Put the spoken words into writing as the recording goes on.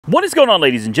What is going on,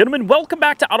 ladies and gentlemen? Welcome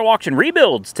back to Auto Auction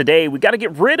Rebuilds. Today we got to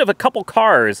get rid of a couple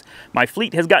cars. My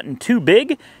fleet has gotten too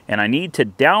big and I need to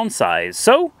downsize.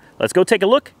 So let's go take a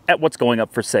look at what's going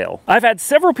up for sale. I've had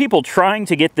several people trying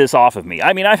to get this off of me.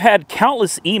 I mean, I've had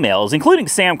countless emails, including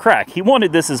Sam Crack. He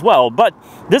wanted this as well, but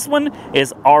this one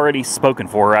is already spoken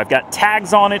for. I've got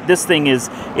tags on it. This thing is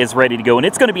ready to go, and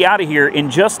it's going to be out of here in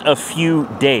just a few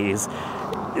days.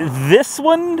 This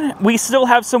one, we still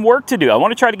have some work to do. I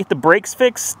want to try to get the brakes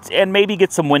fixed and maybe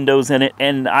get some windows in it,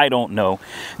 and I don't know.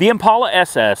 The Impala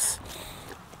SS,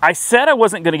 I said I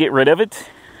wasn't going to get rid of it.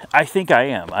 I think I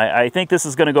am. I think this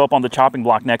is going to go up on the chopping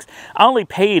block next. I only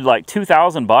paid like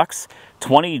 $2,000,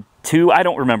 22, I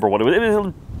don't remember what it was. It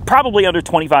was probably under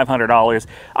 $2,500.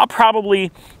 I'll probably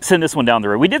send this one down the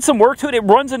road. We did some work to it. It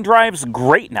runs and drives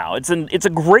great now. It's a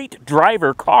great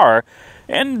driver car,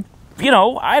 and you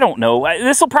know, I don't know.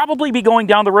 This will probably be going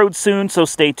down the road soon, so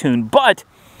stay tuned. But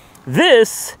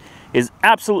this is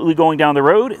absolutely going down the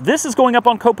road. This is going up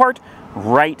on Copart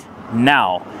right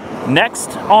now.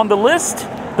 Next on the list,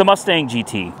 the Mustang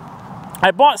GT.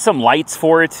 I bought some lights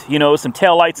for it, you know, some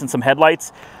tail lights and some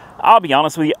headlights. I'll be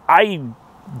honest with you, I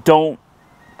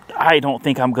don't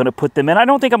think I'm going to put them in. I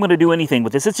don't think I'm going to do anything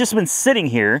with this. It's just been sitting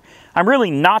here. I'm really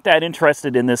not that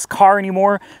interested in this car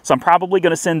anymore, so I'm probably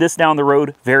going to send this down the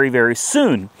road very, very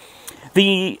soon.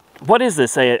 What is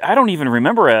this? I don't even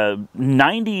remember, a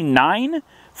 99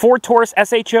 Ford Taurus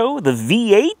SHO, the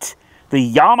V8,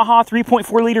 the Yamaha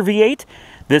 3.4 liter V8.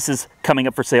 This is coming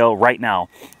up for sale right now.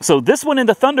 So this one and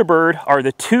the Thunderbird are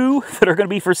the two that are going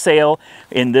to be for sale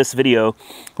in this video.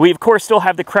 We, of course, still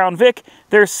have the Crown Vic.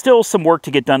 There's still some work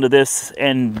to get done to this,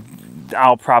 and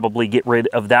I'll probably get rid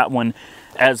of that one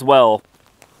as well.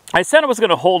 I said I was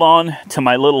going to hold on to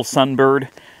my little Sunbird.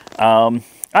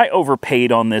 I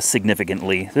overpaid on this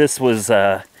significantly. This was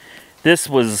a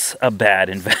bad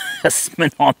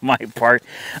investment on my part.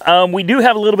 We do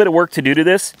have a little bit of work to do to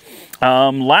this.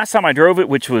 Last time I drove it,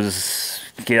 which was,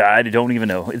 yeah, I don't even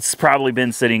know. It's probably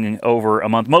been sitting over a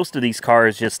month. Most of these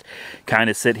cars just kind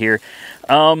of sit here.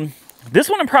 This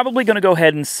one I'm probably going to go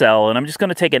ahead and sell, and I'm just going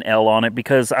to take an L on it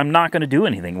because I'm not going to do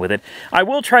anything with it. I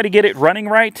will try to get it running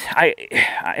right.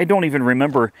 I don't even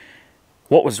remember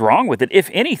what was wrong with it, if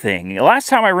anything. Last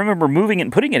time I remember moving it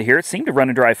and putting it here, it seemed to run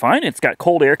and drive fine. It's got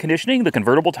cold air conditioning, the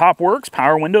convertible top works,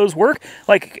 power windows work,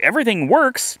 like everything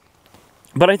works.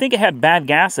 But I think it had bad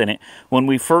gas in it when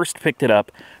we first picked it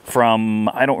up from,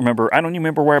 I don't even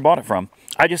remember where I bought it from.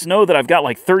 I just know that I've got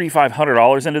like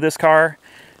 $3,500 into this car,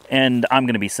 and I'm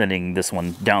going to be sending this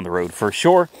one down the road for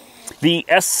sure. The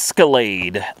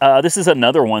Escalade. This is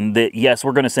another one that, yes,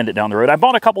 we're going to send it down the road. I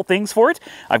bought a couple things for it.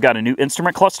 I've got a new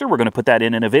instrument cluster. We're going to put that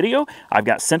in a video. I've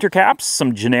got center caps,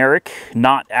 some generic,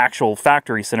 not actual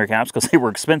factory center caps because they were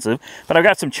expensive. But I've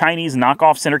got some Chinese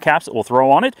knockoff center caps that we'll throw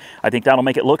on it. I think that'll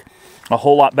make it look a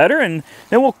whole lot better. And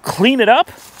then we'll clean it up.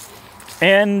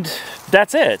 And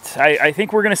that's it. I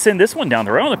think we're going to send this one down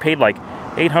the road. I only paid like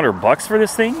 $800 for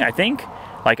this thing, I think.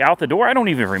 Like out the door, I don't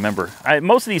even remember.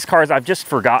 Most of these cars I've just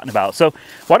forgotten about. So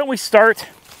why don't we start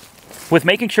with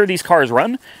making sure these cars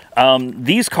run?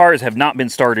 These cars have not been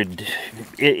started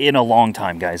in a long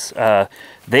time, guys.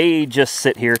 They just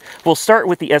sit here. We'll start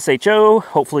with the SHO.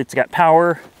 Hopefully it's got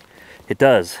power. It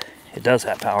does. It does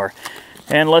have power.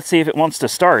 And let's see if it wants to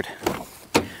start.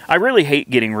 I really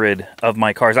hate getting rid of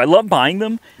my cars. I love buying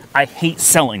them. I hate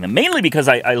selling them, mainly because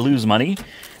I lose money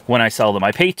when I sell them.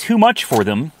 I pay too much for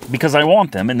them because I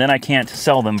want them, and then I can't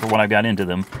sell them for what I got into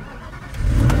them.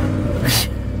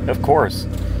 Of course.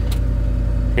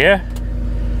 Yeah.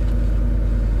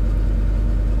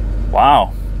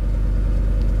 Wow.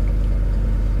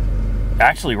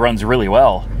 Actually runs really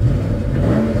well.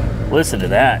 Listen to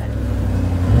that.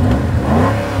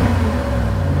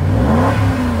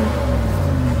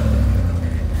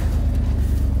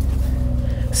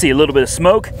 See a little bit of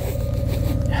smoke.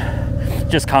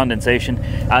 Just condensation.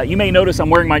 You may notice I'm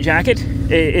wearing my jacket.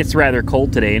 It's rather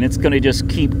cold today, and it's going to just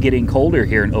keep getting colder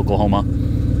here in Oklahoma.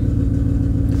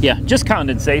 Yeah, just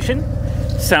condensation.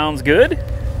 Sounds good.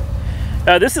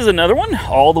 This is another one.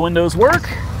 All the windows work.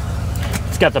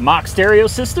 It's got the Mach stereo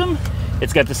system.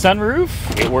 It's got the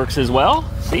sunroof. It works as well.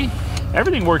 See?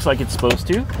 Everything works like it's supposed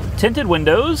to. Tinted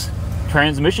windows.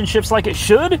 Transmission shifts like it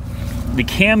should. The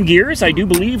cam gears, I do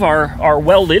believe, are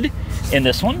welded in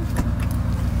this one.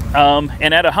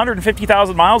 And at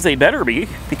 150,000 miles, they better be,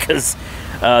 because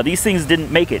these things didn't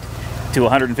make it to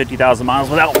 150,000 miles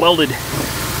without welded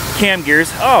cam gears.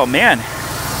 Oh man,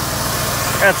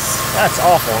 that's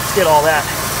awful. Let's get all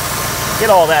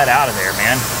that out of there,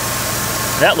 man.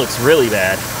 That looks really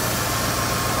bad.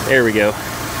 There we go.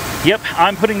 Yep,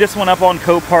 I'm putting this one up on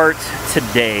Copart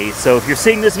today. So if you're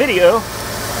seeing this video,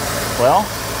 well,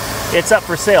 it's up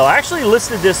for sale. I actually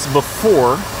listed this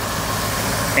before,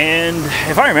 and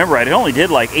if I remember right, it only did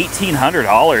like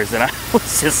 $1,800, and I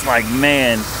was just like,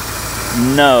 man,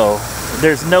 no,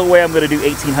 there's no way I'm going to do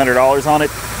 $1,800 on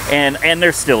it, and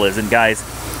there still isn't, guys.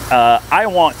 I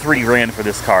want $3 grand for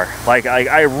this car. Like,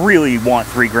 I really want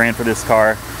 $3 grand for this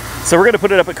car. So we're going to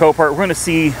put it up at Copart. We're going to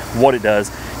see what it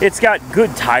does. It's got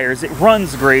good tires. It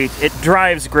runs great. It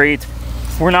drives great.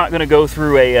 We're not going to go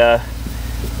through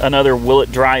another will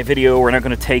it drive video. We're not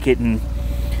going to take it and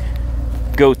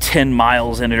go 10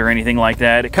 miles in it or anything like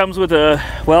that. It comes with a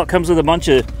bunch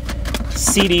of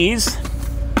CDs,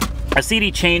 a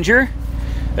CD changer,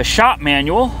 a shop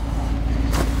manual.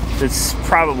 It's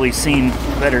probably seen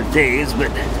better days,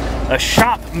 but a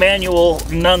shop manual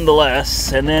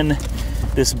nonetheless. And then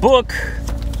this book,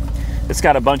 it's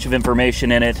got a bunch of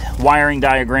information in it, wiring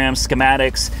diagrams,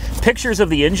 schematics, pictures of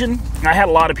the engine. I had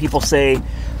a lot of people say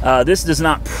this does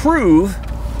not prove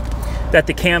that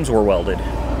the cams were welded.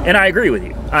 And I agree with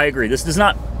you. I agree. This does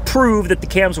not prove that the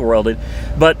cams were welded.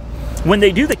 But when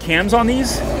they do the cams on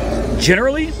these,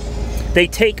 generally, they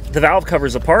take the valve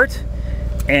covers apart,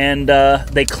 and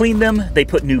they clean them, they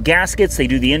put new gaskets, they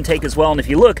do the intake as well. And if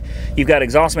you look, you've got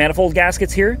exhaust manifold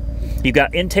gaskets here, you've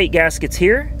got intake gaskets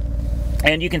here,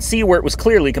 and you can see where it was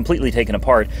clearly completely taken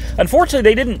apart.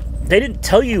 Unfortunately, they didn't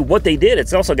tell you what they did.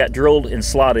 It's also got drilled and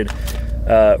slotted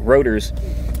rotors.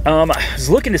 I was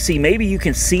looking to see, maybe you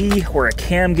can see where a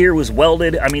cam gear was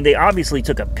welded. I mean, they obviously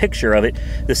took a picture of it.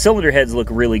 The cylinder heads look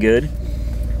really good.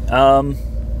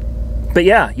 But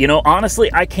yeah, you know,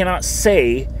 honestly, I cannot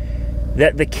say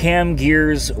that the cam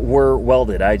gears were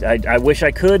welded. I wish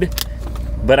I could,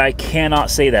 but I cannot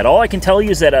say that. All I can tell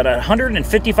you is that at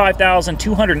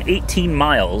 155,218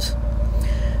 miles,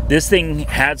 this thing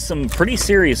had some pretty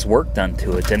serious work done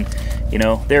to it. And, you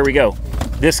know, there we go.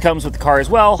 This comes with the car as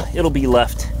well. It'll be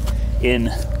left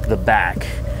in the back.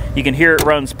 You can hear it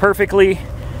runs perfectly.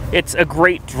 It's a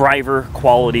great driver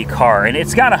quality car, and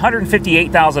it's got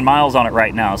 158,000 miles on it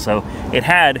right now. So it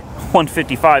had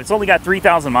 155. It's only got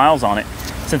 3,000 miles on it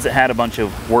since it had a bunch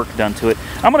of work done to it.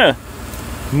 I'm gonna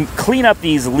clean up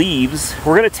these leaves.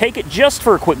 We're gonna take it just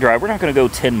for a quick drive. We're not gonna go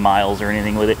 10 miles or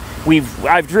anything with it.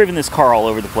 I've driven this car all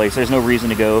over the place. There's no reason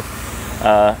to go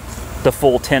the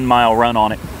full 10-mile run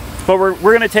on it. But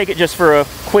we're gonna take it just for a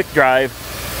quick drive,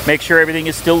 make sure everything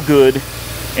is still good,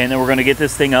 and then we're gonna get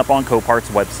this thing up on Copart's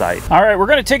website. All right, we're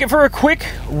gonna take it for a quick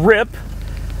rip.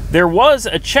 There was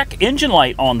a check engine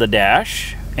light on the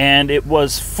dash, and it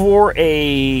was for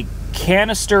a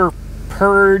canister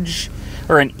purge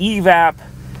or an evap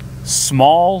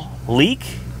small leak.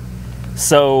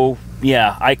 So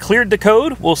yeah, I cleared the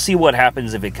code. We'll see what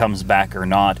happens if it comes back or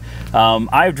not.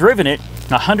 I've driven it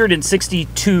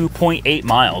 162.8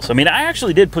 miles. I mean, I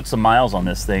actually did put some miles on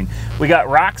this thing. We got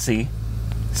Roxy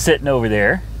sitting over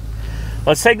there.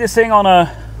 Let's take this thing on a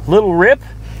little rip.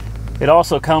 It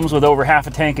also comes with over half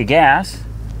a tank of gas.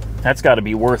 That's got to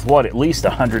be worth what? At least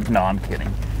 $100. No, I'm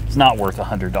kidding. It's not worth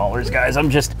 $100, guys.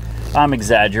 I'm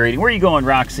exaggerating. Where are you going,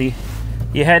 Roxy?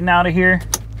 You heading out of here?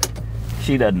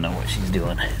 She doesn't know what she's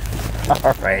doing.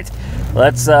 All right,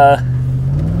 let's.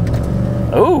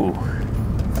 Oh,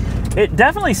 it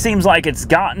definitely seems like it's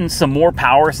gotten some more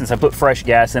power since I put fresh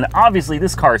gas in. Obviously,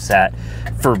 this car sat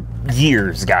for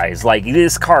years, guys. Like,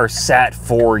 this car sat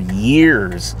for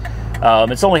years.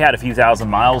 It's only had a few thousand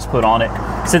miles put on it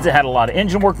since it had a lot of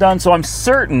engine work done, so I'm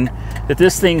certain that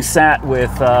this thing sat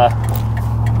with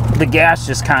the gas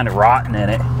just kind of rotten in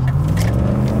it.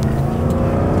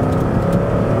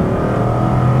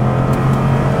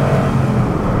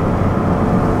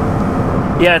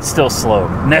 Yeah, it's still slow.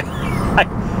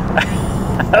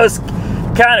 I was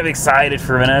kind of excited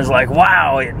for a minute. I was like,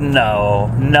 wow, no,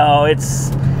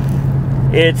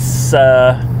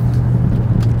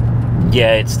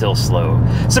 yeah, it's still slow.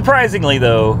 Surprisingly,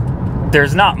 though,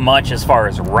 there's not much as far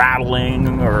as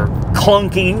rattling or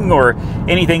clunking or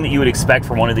anything that you would expect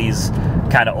from one of these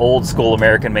kind of old school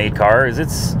American-made cars.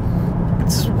 It's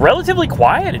relatively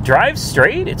quiet. It drives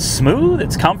straight. It's smooth.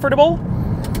 It's comfortable.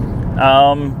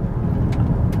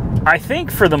 I think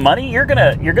for the money, you're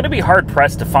gonna be hard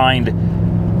pressed to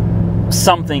find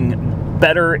something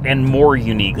better and more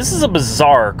unique. This is a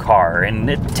bizarre car, and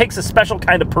it takes a special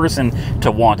kind of person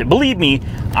to want it. Believe me,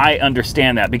 I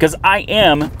understand that, because I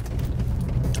am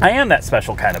that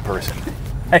special kind of person.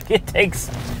 It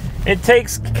takes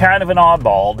kind of an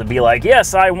oddball to be like,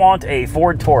 yes, I want a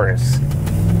Ford Taurus.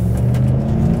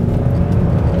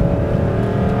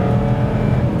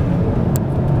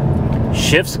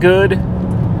 Shifts good,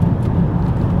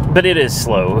 but it is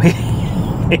slow.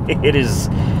 It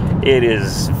It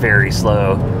is very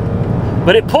slow.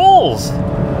 But it pulls.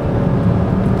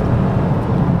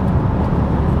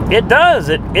 It does.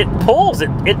 It pulls.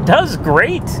 It does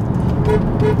great.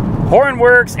 Horn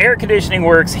works, air conditioning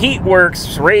works, heat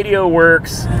works, radio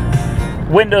works,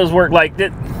 windows work. Like,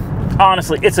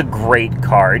 honestly, it's a great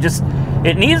car.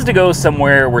 It needs to go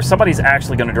somewhere where somebody's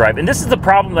actually going to drive. And this is the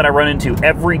problem that I run into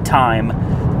every time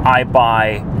I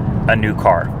buy a new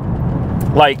car.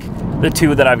 Like the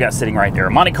two that I've got sitting right there,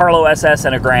 a Monte Carlo SS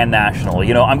and a Grand National.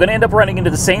 You know, I'm going to end up running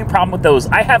into the same problem with those.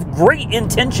 I have great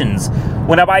intentions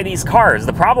when I buy these cars.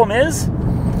 The problem is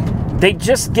they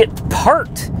just get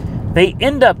parked. They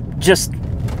end up just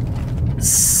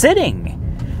sitting.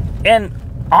 And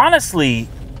honestly,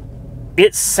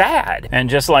 it's sad. And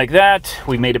just like that,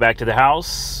 we made it back to the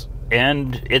house,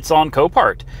 and it's on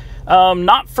Copart.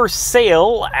 Not for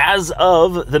sale as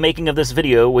of the making of this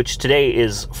video, which today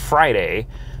is Friday,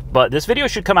 but this video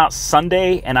should come out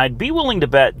Sunday, and I'd be willing to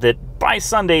bet that by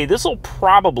Sunday, this will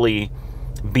probably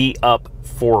be up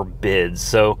for bids.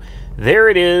 So there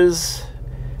it is,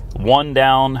 one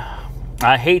down.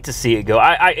 I hate to see it go.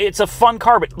 It's a fun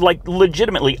car, but like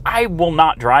legitimately, I will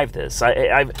not drive this.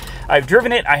 I've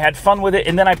driven it, I had fun with it,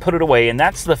 and then I put it away. And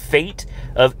that's the fate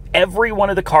of every one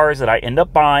of the cars that I end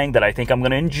up buying that I think I'm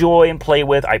going to enjoy and play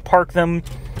with. I park them,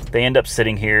 they end up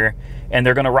sitting here, and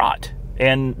they're going to rot.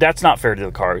 And that's not fair to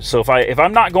the cars. So if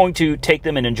I'm not going to take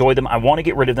them and enjoy them, I want to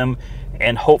get rid of them,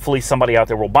 and hopefully somebody out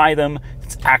there will buy them.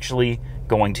 It's actually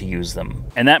going to use them.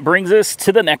 And that brings us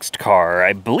to the next car.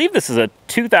 I believe this is a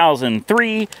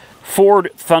 2003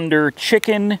 Ford Thunder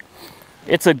Chicken.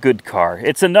 It's a good car.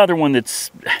 It's another one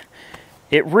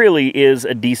it really is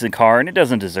a decent car, and it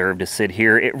doesn't deserve to sit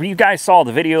here. You guys saw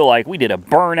the video, like we did a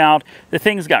burnout. The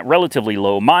thing's got relatively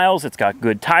low miles. It's got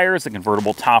good tires. The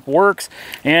convertible top works.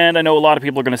 And I know a lot of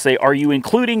people are going to say, are you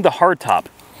including the hardtop?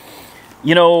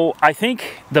 You know, I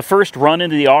think the first run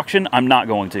into the auction, I'm not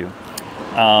going to.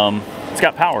 It's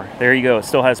got power. There you go. It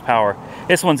still has power.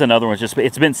 This one's another one.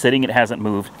 It's been sitting. It hasn't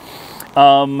moved.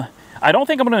 I don't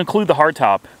think I'm going to include the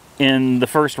hardtop in the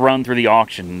first run through the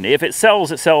auction. If it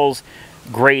sells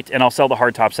great, and I'll sell the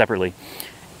hardtop separately.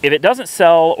 If it doesn't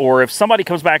sell, or if somebody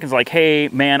comes back and is like, hey,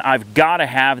 man, I've got to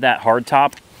have that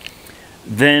hardtop,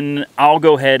 then I'll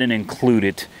go ahead and include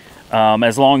it,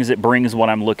 as long as it brings what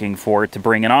I'm looking for it to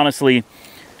bring. And honestly,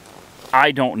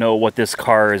 I don't know what this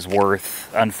car is worth.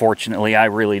 Unfortunately, I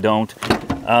really don't.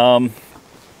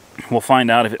 We'll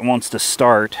find out if it wants to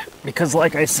start, because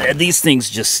like I said, these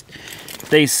things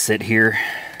they sit here.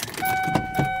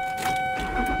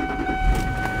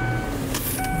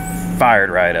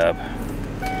 Fired right up.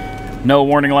 No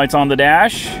warning lights on the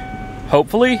dash,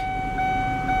 hopefully.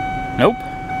 Nope,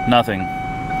 nothing.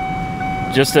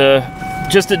 Just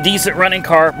a decent running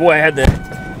car. Boy, I had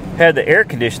the air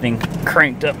conditioning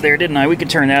cranked up there, didn't I? We could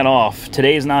turn that off.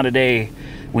 Today's not a day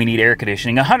we need air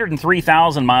conditioning.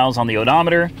 103,000 miles on the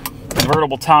odometer.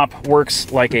 Convertible top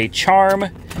works like a charm.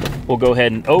 We'll go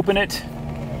ahead and open it.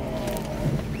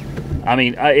 I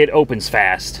mean, it opens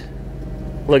fast.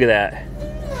 Look at that.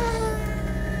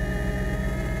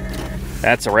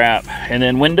 That's a wrap. And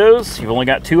then windows, you've only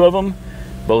got two of them.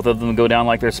 Both of them go down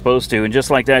like they're supposed to. And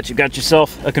just like that, you've got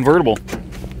yourself a convertible.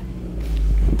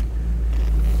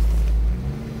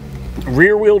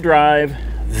 Rear wheel drive,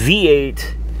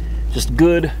 V8, just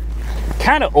good,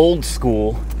 kind of old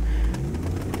school.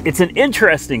 It's an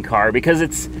interesting car because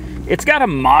it's got a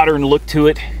modern look to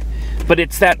it, but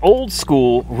it's that old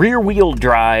school rear wheel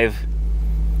drive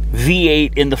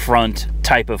V8 in the front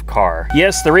type of car.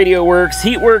 Yes, the radio works,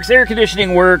 heat works, air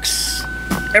conditioning works,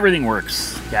 everything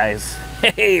works, guys.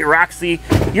 Hey, Roxy,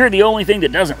 you're the only thing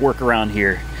that doesn't work around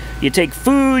here. You take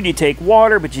food, you take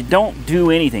water, but you don't do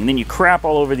anything. Then you crap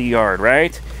all over the yard,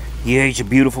 right? Yeah, you're a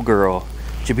beautiful girl.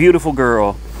 You're a beautiful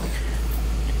girl.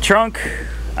 Trunk,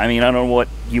 I mean, I don't know what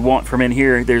you want from in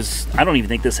here. I don't even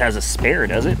think this has a spare,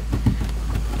 does it?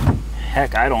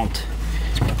 Heck, I don't.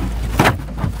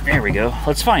 There we go.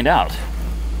 Let's find out.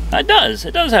 It does.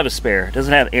 It does have a spare. Does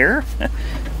it have air?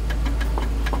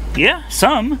 Yeah,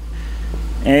 some.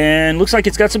 And looks like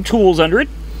it's got some tools under it.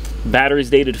 Battery's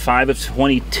dated 5 of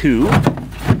 22.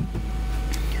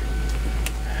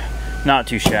 Not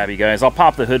too shabby, guys. I'll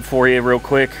pop the hood for you real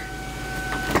quick.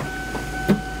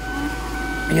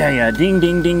 Yeah, ding,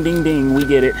 ding, ding, ding, ding. We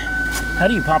get it. How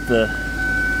do you pop the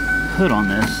hood on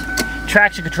this?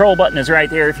 Traction control button is right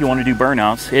there if you want to do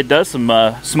burnouts. It does some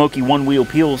smoky one-wheel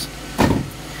peels.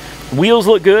 Wheels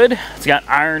look good. It's got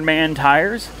Iron Man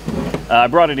tires. I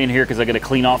brought it in here because I got to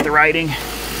clean off the writing,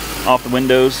 off the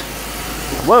windows.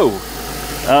 Whoa.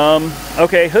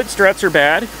 Okay, hood struts are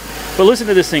bad, but listen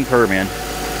to this thing purr, man.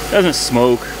 It doesn't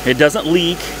smoke. It doesn't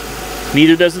leak.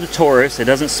 Neither does the Taurus. It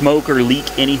doesn't smoke or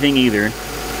leak anything either.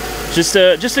 Just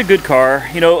a good car.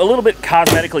 You know, a little bit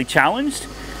cosmetically challenged.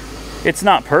 It's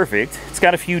not perfect. It's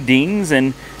got a few dings,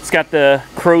 and it's got the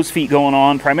crow's feet going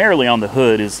on. Primarily on the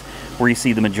hood is where you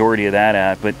see the majority of that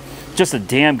at. But just a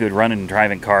damn good running and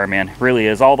driving car, man. It really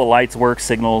is. All the lights work,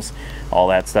 signals, all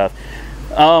that stuff.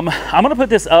 I'm going to put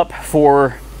this up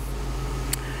for...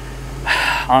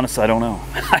 Honestly, I don't know.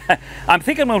 I'm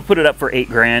thinking I'm going to put it up for $8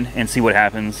 grand and see what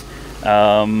happens.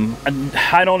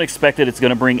 I don't expect that it's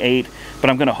going to bring 8, but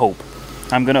I'm going to hope.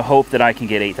 I'm going to hope that I can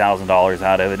get $8,000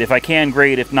 out of it. If I can,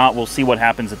 great. If not, we'll see what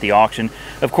happens at the auction.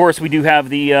 Of course, we do have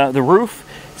the roof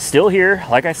still here.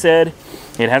 Like I said,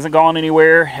 it hasn't gone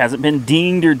anywhere. Hasn't been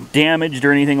dinged or damaged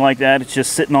or anything like that. It's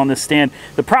just sitting on this stand.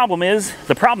 The problem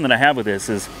that I have with this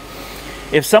is,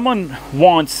 if someone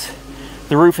wants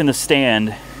the roof in the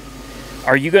stand,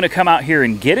 are you going to come out here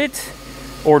and get it?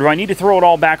 Or do I need to throw it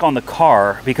all back on the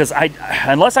car? Because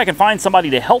unless I can find somebody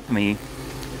to help me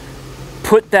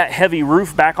put that heavy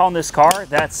roof back on this car,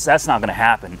 that's not going to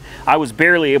happen. I was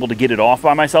barely able to get it off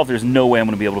by myself. There's no way I'm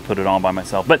going to be able to put it on by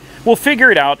myself. But we'll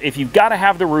figure it out. If you've got to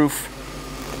have the roof,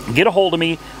 get a hold of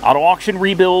me.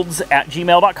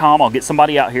 AutoAuctionRebuilds@gmail.com. I'll get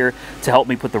somebody out here to help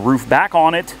me put the roof back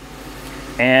on it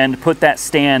and put that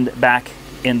stand back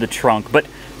in the trunk. But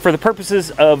for the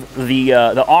purposes of the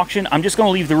auction, I'm just going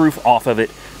to leave the roof off of it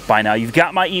by now. You've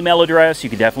got my email address. You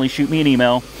can definitely shoot me an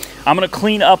email. I'm going to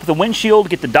clean up the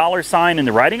windshield, get the $ and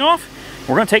the writing off.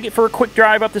 We're going to take it for a quick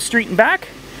drive up the street and back,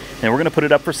 and we're going to put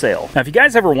it up for sale. Now, if you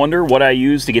guys ever wonder what I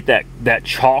use to get that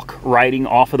chalk writing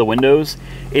off of the windows,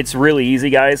 it's really easy,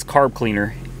 guys. Carb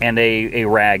cleaner and a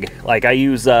rag. Like, I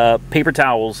use paper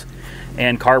towels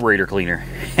and carburetor cleaner.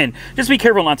 And just be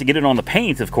careful not to get it on the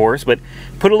paint, of course, but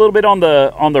put a little bit on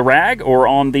the rag or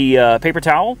on the paper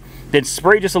towel, then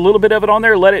spray just a little bit of it on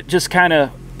there, let it just kind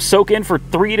of soak in for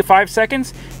 3 to 5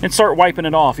 seconds, and start wiping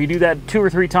it off. You do that 2 or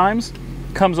 3 times,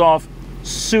 comes off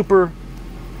super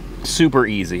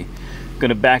easy.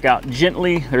 Gonna back out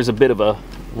gently. There's a bit of a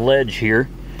ledge here,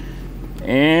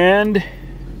 and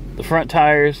the front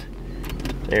tires,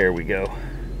 there we go.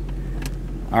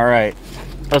 All right,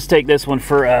 let's take this one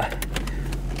for a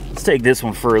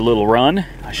little run.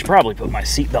 I should probably put my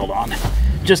seatbelt on.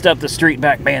 Just up the street and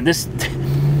back. Man, this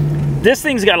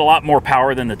thing's got a lot more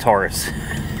power than the Taurus.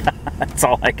 That's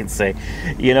all I can say.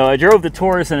 You know, I drove the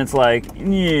Taurus and it's like,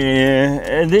 yeah,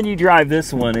 and then you drive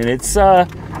this one and it's a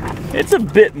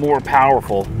bit more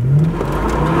powerful.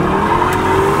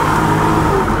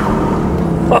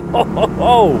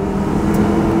 Oh.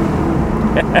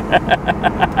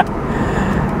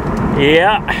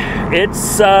 Yeah,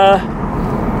 it's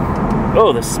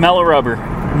oh, the smell of rubber.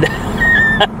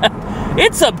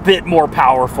 It's a bit more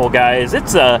powerful, guys.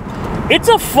 It's a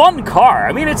fun car.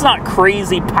 I mean, it's not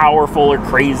crazy powerful or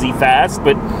crazy fast,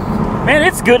 but man,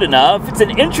 it's good enough. It's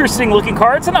an interesting looking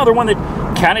car. It's another one that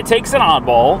kind of takes an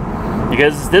oddball,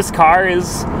 because this car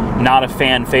is not a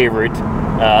fan favorite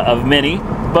of many,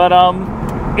 but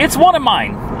it's one of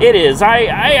mine. It is. I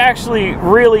actually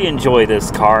really enjoy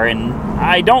this car, and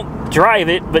I don't drive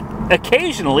it, but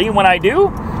occasionally when I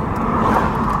do,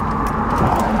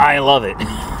 I love it.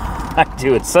 I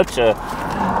do. It's such a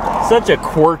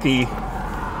quirky,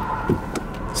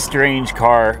 strange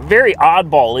car. Very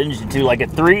oddball engine too, like a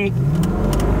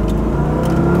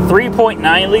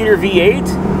 3.9 liter V8,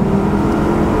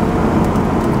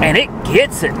 and it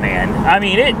gets it, man. I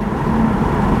mean,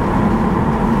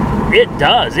 it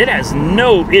does. It has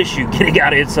no issue getting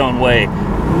out of its own way.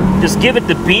 Just give it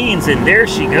the beans, and there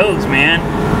she goes, man.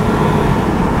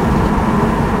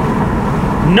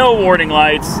 No warning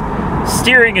lights.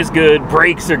 Steering is good.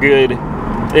 Brakes are good.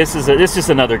 This is just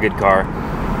another good car.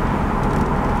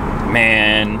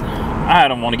 Man, I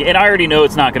don't want to get... And I already know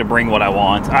it's not going to bring what I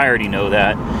want. I already know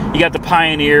that. You got the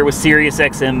Pioneer with Sirius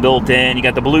XM built in. You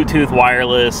got the Bluetooth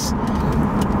wireless.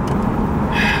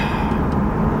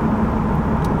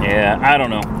 Yeah, I don't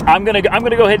know. I'm gonna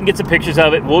go ahead and get some pictures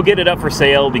of it. We'll get it up for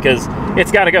sale because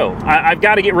it's got to go. I've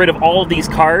got to get rid of all of these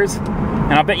cars,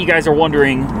 and I bet you guys are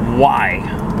wondering why.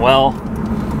 Well,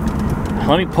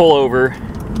 let me pull over,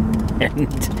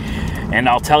 and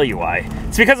I'll tell you why.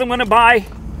 It's because I'm going to buy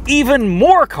even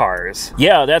more cars.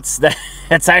 Yeah, that's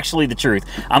actually the truth.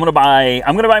 I'm gonna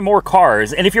buy more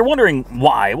cars. And if you're wondering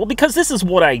why, well, because this is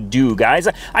what I do, guys.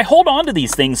 I hold on to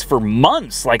these things for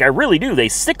months. Like, I really do. They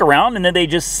stick around and then they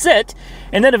just sit,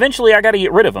 and then eventually I got to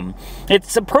get rid of them.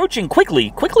 It's approaching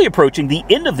quickly approaching the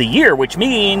end of the year, which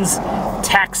means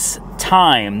tax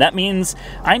time. That means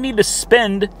I need to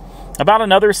spend about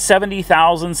another $70,000,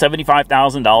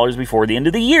 $75,000 before the end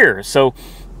of the year. So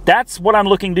that's what I'm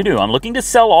looking to do. I'm looking to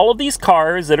sell all of these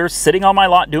cars that are sitting on my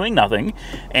lot doing nothing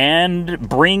and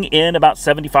bring in about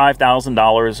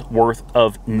 $75,000 worth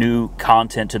of new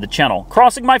content to the channel.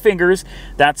 Crossing my fingers,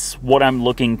 that's what I'm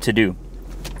looking to do.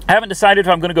 I haven't decided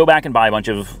if I'm going to go back and buy a bunch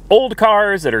of old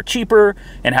cars that are cheaper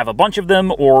and have a bunch of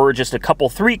them, or just a couple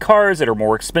 3 cars that are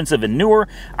more expensive and newer.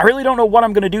 I really don't know what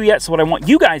I'm going to do yet, so what I want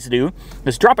you guys to do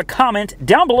is drop a comment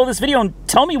down below this video and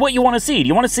tell me what you want to see. Do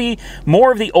you want to see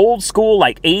more of the old school,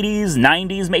 like 80s,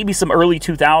 90s, maybe some early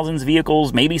 2000s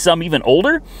vehicles, maybe some even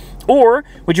older? Or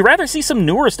would you rather see some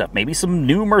newer stuff, maybe some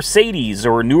new Mercedes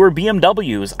or newer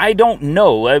BMWs? I don't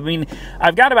know. I mean,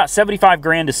 I've got about 75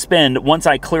 grand to spend once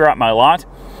I clear out my lot.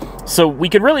 So we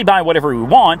can really buy whatever we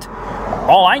want.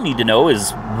 All I need to know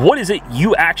is, what is it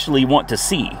you actually want to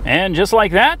see? And just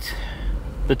like that,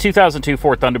 the 2002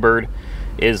 Ford Thunderbird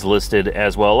is listed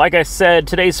as well. Like I said,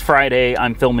 today's Friday.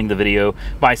 I'm filming the video.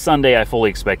 By Sunday, I fully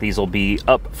expect these will be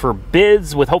up for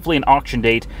bids, with hopefully an auction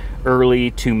date early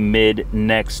to mid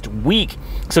next week.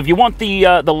 So if you want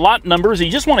the lot numbers, or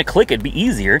you just want to click, it'd be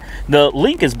easier. The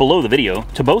link is below the video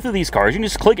to both of these cars. You can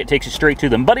just click it, takes you straight to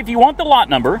them. But if you want the lot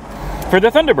number for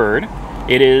the Thunderbird,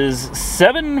 it is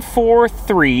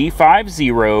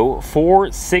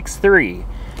 74350-463.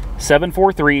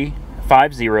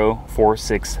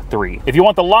 74350-463. If you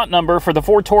want the lot number for the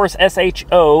Ford Taurus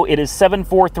SHO, it is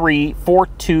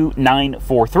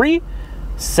 743-42943.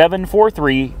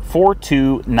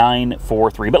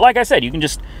 743-42943. But like I said, you can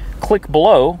just click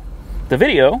below the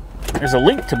video. There's a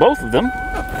link to both of them,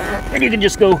 and you can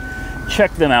just go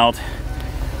check them out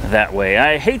that way.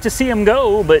 I hate to see them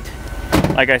go, but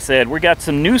like I said, we got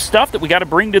some new stuff that we got to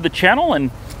bring to the channel, and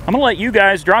I'm gonna let you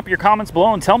guys drop your comments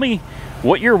below and tell me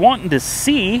what you're wanting to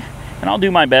see, and I'll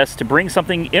do my best to bring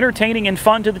something entertaining and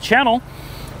fun to the channel.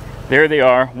 There they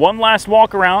are. One last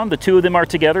walk around. The 2 of them are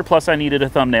together, plus I needed a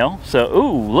thumbnail. So,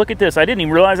 ooh, look at this. I didn't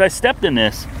even realize I stepped in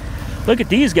this. Look at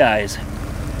these guys.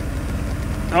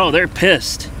 Oh, they're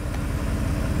pissed.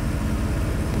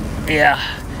 Yeah,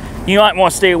 you might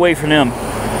want to stay away from them.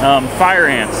 Fire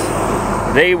ants.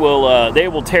 They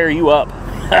will tear you up.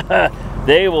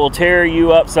 They will tear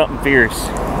you up something fierce.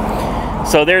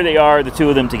 So there they are, the 2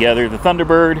 of them together. The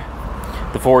Thunderbird,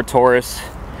 the Ford Taurus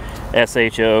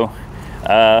SHO.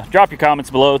 Drop your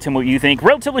comments below, tell me what you think.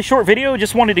 Relatively short video,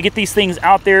 just wanted to get these things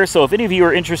out there, so if any of you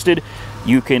are interested,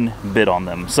 you can bid on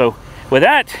them. So with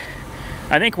that,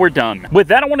 I think we're done. With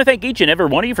that, I want to thank each and every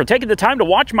one of you for taking the time to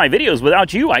watch my videos.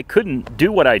 Without you, I couldn't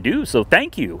do what I do, so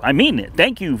thank you. I mean it.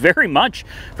 Thank you very much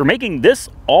for making this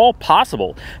all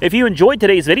possible. If you enjoyed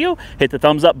today's video, hit the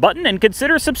thumbs up button and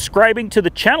consider subscribing to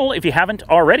the channel if you haven't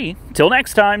already. Till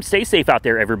next time, stay safe out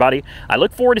there, everybody. I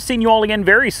look forward to seeing you all again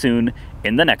very soon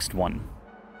in the next one.